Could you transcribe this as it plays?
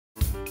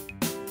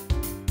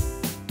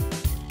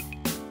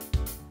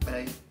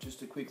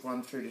quick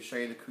run through to show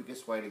you the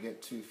quickest way to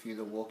get to Fear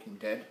the Walking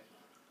Dead.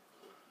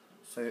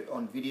 So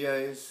on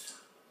videos,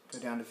 go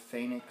down to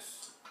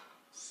Phoenix,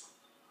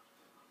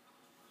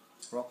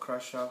 Rock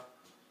Crusher,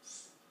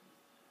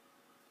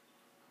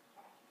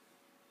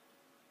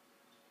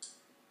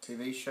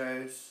 TV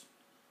shows,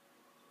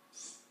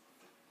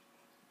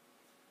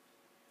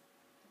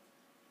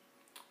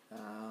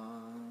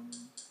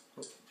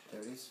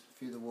 there it is,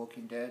 Fear the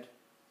Walking Dead,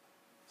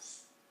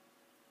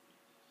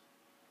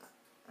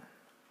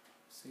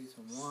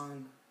 Season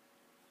 1,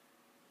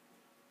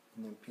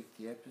 and then pick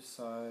the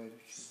episode,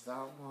 which is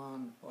that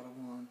one,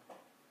 bottom one,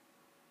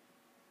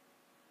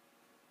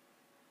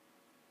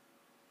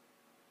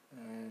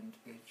 and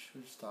it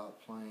should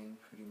start playing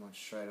pretty much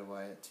straight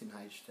away. It's in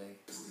HD.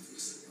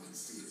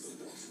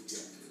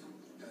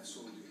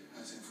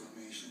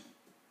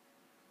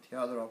 The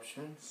other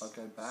option, if I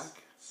go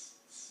back,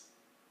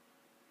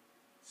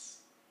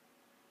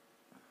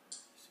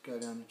 just go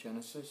down to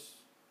Genesis,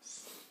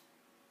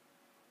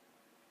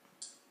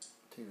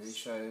 TV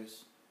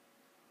shows.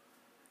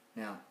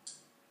 Now,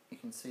 you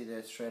can see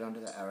there straight under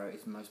the arrow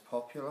is most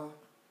popular.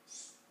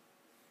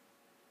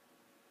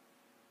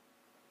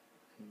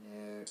 And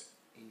there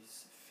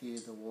is Fear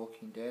the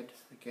Walking Dead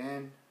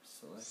again.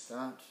 Select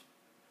that.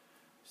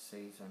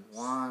 Season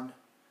 1.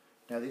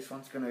 Now this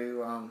one's going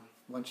to,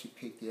 once you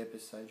pick the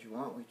episode you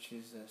want, which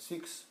is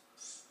 6,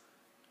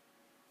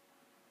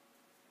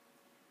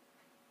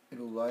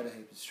 it'll load a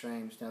heap of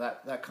streams. Now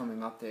that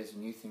coming up there is a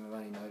new thing I've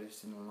only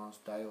noticed in the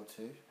last day or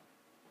two.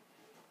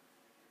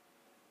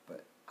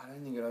 But I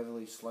don't think it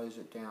overly slows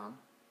it down.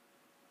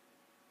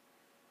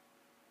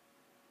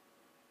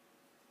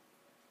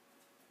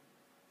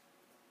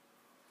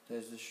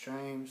 There's the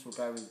streams. We'll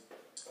go with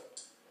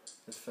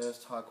the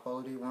first high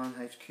quality one,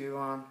 HQ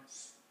one.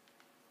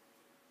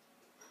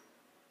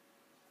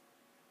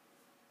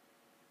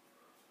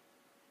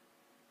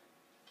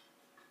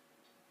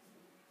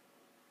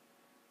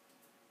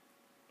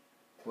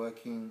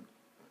 Working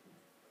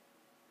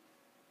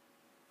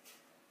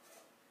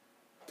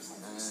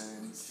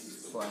and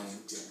playing.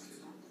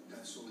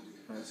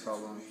 No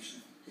problem.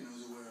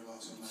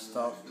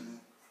 Stop.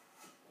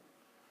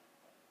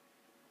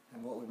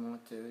 And what we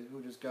might do is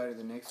we'll just go to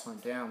the next one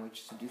down,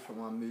 which is a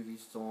different one, Movie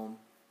Storm.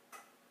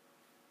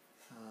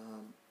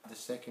 The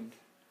second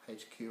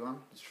HQ one.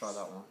 Let's try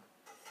that one.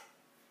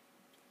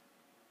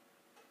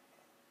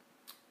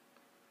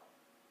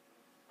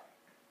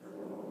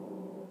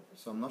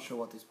 So I'm not sure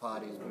what this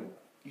part is, but it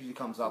usually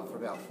comes up for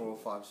about 4 or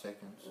 5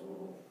 seconds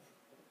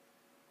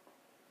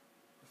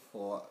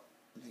before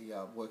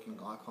the working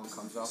icon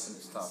comes up and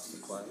it starts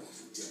to play.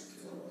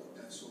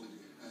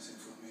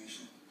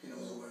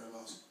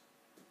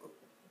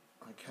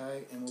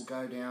 Okay, and we'll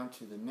go down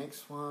to the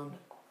next one.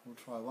 We'll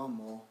try one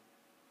more,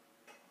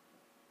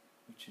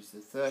 which is the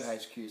third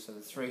HQ, so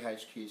the 3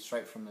 HQs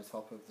straight from the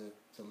top of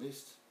the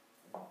list.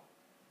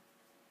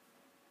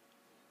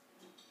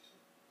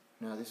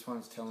 Now this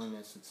one's telling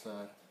us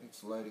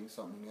it's loading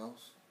something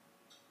else.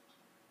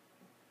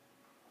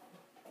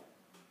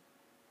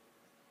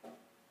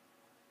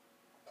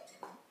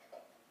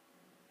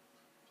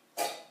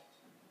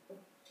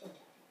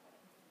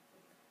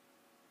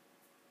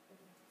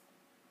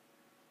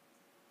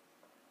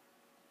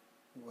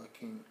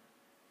 Working.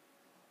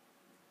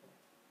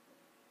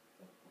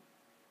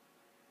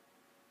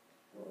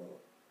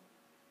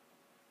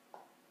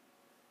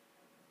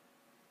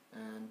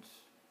 And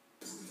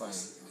playing.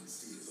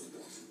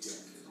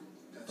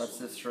 That's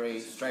the 3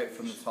 straight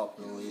from the top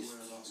of the list.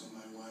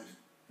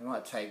 It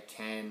might take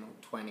 10 or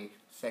 20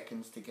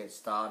 seconds to get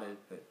started,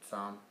 but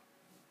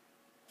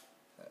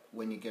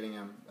when you're getting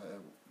them,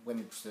 when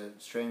it's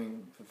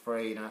streaming for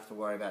free, you don't have to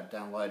worry about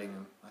downloading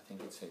them. I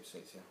think it's heaps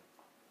easier.